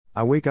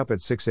I wake up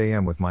at 6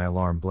 a.m. with my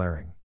alarm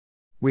blaring.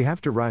 We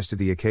have to rise to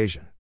the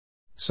occasion.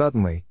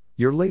 Suddenly,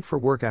 you're late for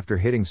work after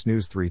hitting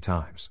snooze 3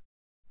 times.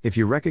 If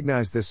you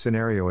recognize this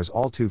scenario as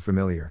all too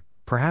familiar,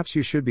 perhaps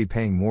you should be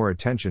paying more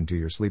attention to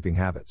your sleeping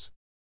habits.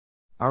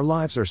 Our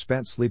lives are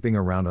spent sleeping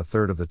around a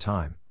third of the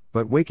time,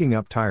 but waking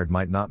up tired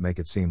might not make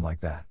it seem like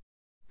that.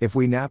 If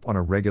we nap on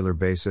a regular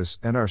basis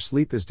and our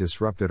sleep is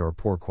disrupted or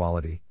poor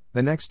quality,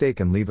 the next day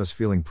can leave us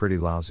feeling pretty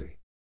lousy.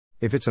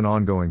 If it's an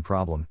ongoing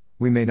problem,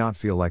 we may not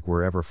feel like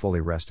we're ever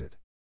fully rested.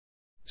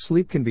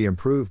 Sleep can be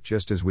improved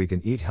just as we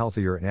can eat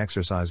healthier and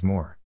exercise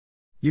more.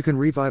 You can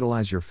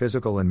revitalize your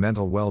physical and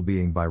mental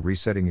well-being by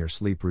resetting your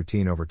sleep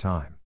routine over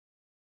time.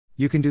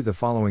 You can do the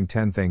following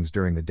 10 things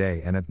during the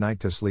day and at night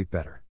to sleep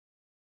better.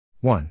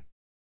 1.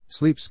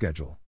 Sleep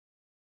schedule.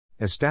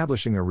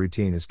 Establishing a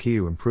routine is key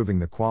to improving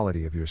the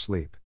quality of your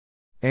sleep.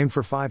 Aim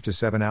for 5 to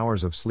 7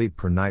 hours of sleep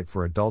per night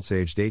for adults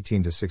aged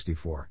 18 to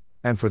 64,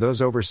 and for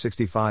those over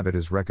 65 it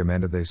is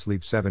recommended they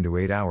sleep 7 to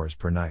 8 hours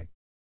per night.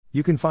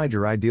 You can find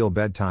your ideal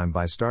bedtime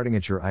by starting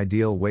at your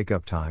ideal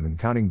wake-up time and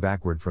counting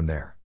backward from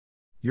there.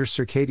 Your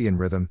circadian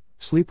rhythm,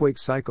 sleep-wake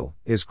cycle,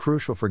 is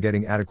crucial for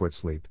getting adequate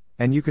sleep,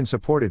 and you can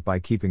support it by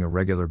keeping a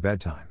regular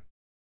bedtime.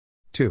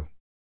 2.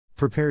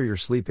 Prepare your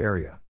sleep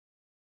area.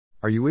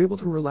 Are you able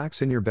to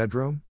relax in your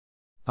bedroom?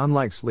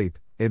 Unlike sleep,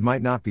 it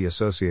might not be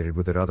associated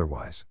with it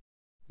otherwise.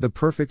 The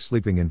perfect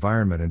sleeping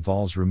environment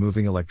involves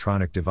removing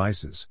electronic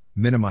devices,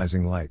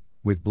 minimizing light,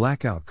 with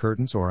blackout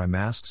curtains or eye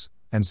masks,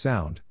 and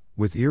sound,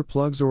 with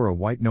earplugs or a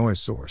white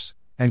noise source,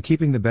 and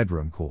keeping the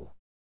bedroom cool.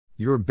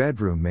 Your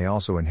bedroom may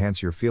also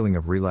enhance your feeling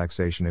of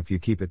relaxation if you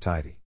keep it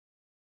tidy.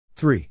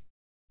 3.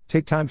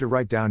 Take time to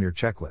write down your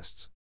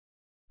checklists.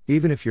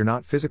 Even if you're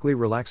not physically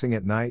relaxing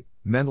at night,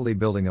 mentally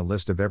building a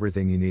list of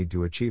everything you need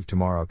to achieve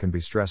tomorrow can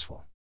be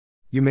stressful.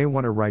 You may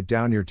want to write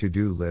down your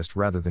to-do list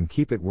rather than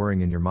keep it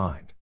whirring in your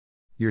mind.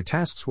 Your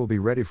tasks will be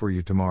ready for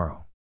you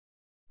tomorrow.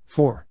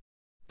 4.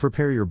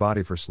 Prepare your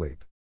body for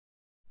sleep.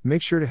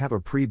 Make sure to have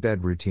a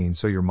pre-bed routine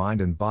so your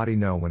mind and body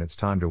know when it's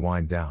time to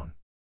wind down.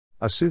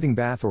 A soothing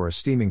bath or a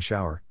steaming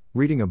shower,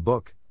 reading a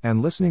book,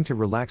 and listening to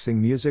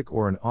relaxing music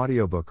or an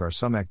audiobook are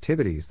some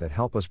activities that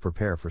help us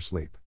prepare for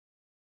sleep.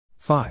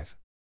 5.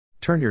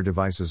 Turn your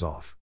devices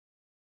off.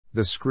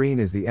 The screen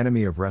is the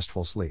enemy of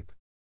restful sleep.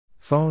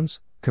 Phones,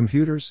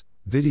 computers,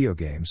 video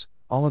games,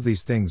 all of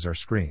these things are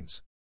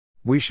screens.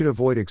 We should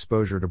avoid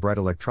exposure to bright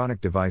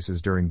electronic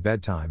devices during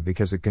bedtime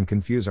because it can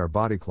confuse our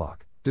body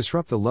clock,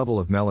 disrupt the level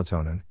of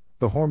melatonin,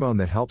 the hormone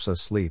that helps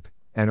us sleep,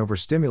 and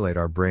overstimulate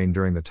our brain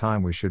during the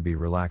time we should be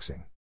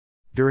relaxing.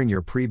 During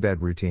your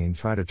pre-bed routine,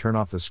 try to turn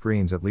off the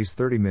screens at least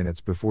 30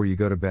 minutes before you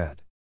go to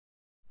bed.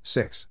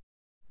 6.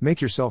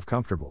 Make yourself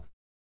comfortable.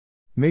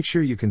 Make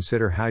sure you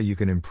consider how you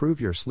can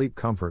improve your sleep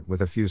comfort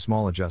with a few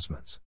small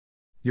adjustments.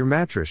 Your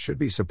mattress should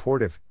be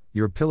supportive,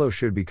 your pillow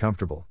should be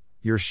comfortable,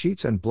 your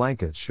sheets and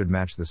blankets should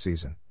match the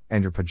season,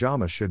 and your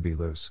pajamas should be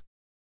loose.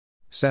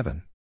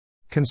 7.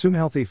 Consume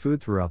healthy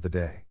food throughout the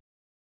day.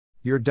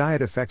 Your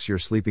diet affects your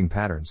sleeping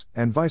patterns,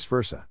 and vice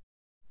versa.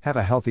 Have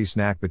a healthy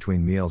snack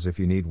between meals if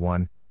you need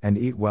one, and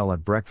eat well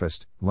at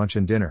breakfast, lunch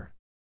and dinner.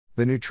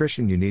 The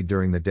nutrition you need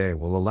during the day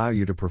will allow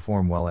you to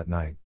perform well at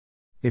night.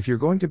 If you're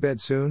going to bed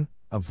soon,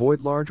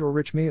 avoid large or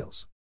rich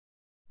meals.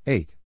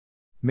 8.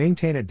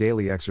 Maintain a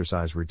daily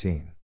exercise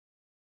routine.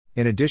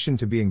 In addition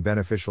to being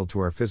beneficial to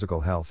our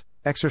physical health,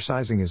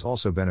 exercising is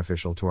also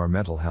beneficial to our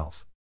mental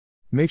health.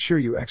 Make sure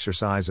you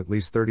exercise at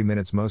least 30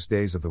 minutes most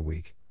days of the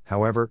week,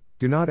 however,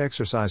 do not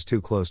exercise too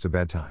close to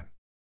bedtime.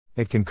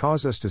 It can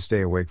cause us to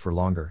stay awake for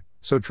longer,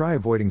 so try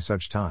avoiding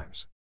such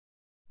times.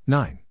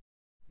 9.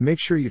 Make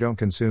sure you don't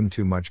consume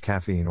too much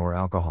caffeine or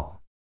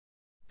alcohol.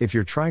 If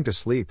you're trying to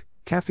sleep,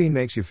 caffeine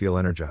makes you feel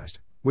energized,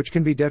 which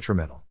can be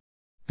detrimental.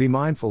 Be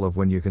mindful of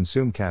when you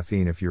consume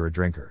caffeine if you're a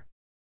drinker.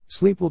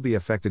 Sleep will be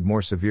affected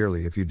more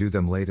severely if you do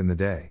them late in the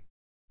day.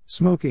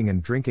 Smoking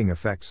and drinking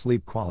affect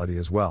sleep quality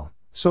as well,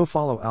 so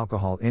follow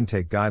alcohol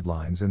intake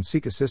guidelines and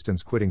seek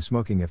assistance quitting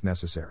smoking if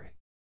necessary.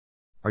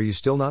 Are you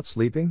still not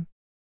sleeping?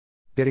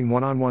 Getting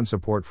one-on-one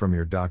support from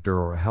your doctor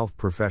or a health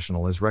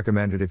professional is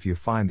recommended if you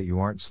find that you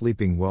aren't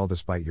sleeping well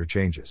despite your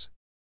changes.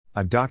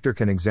 A doctor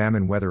can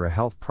examine whether a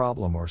health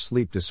problem or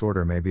sleep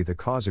disorder may be the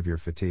cause of your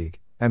fatigue,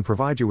 and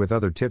provide you with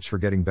other tips for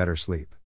getting better sleep.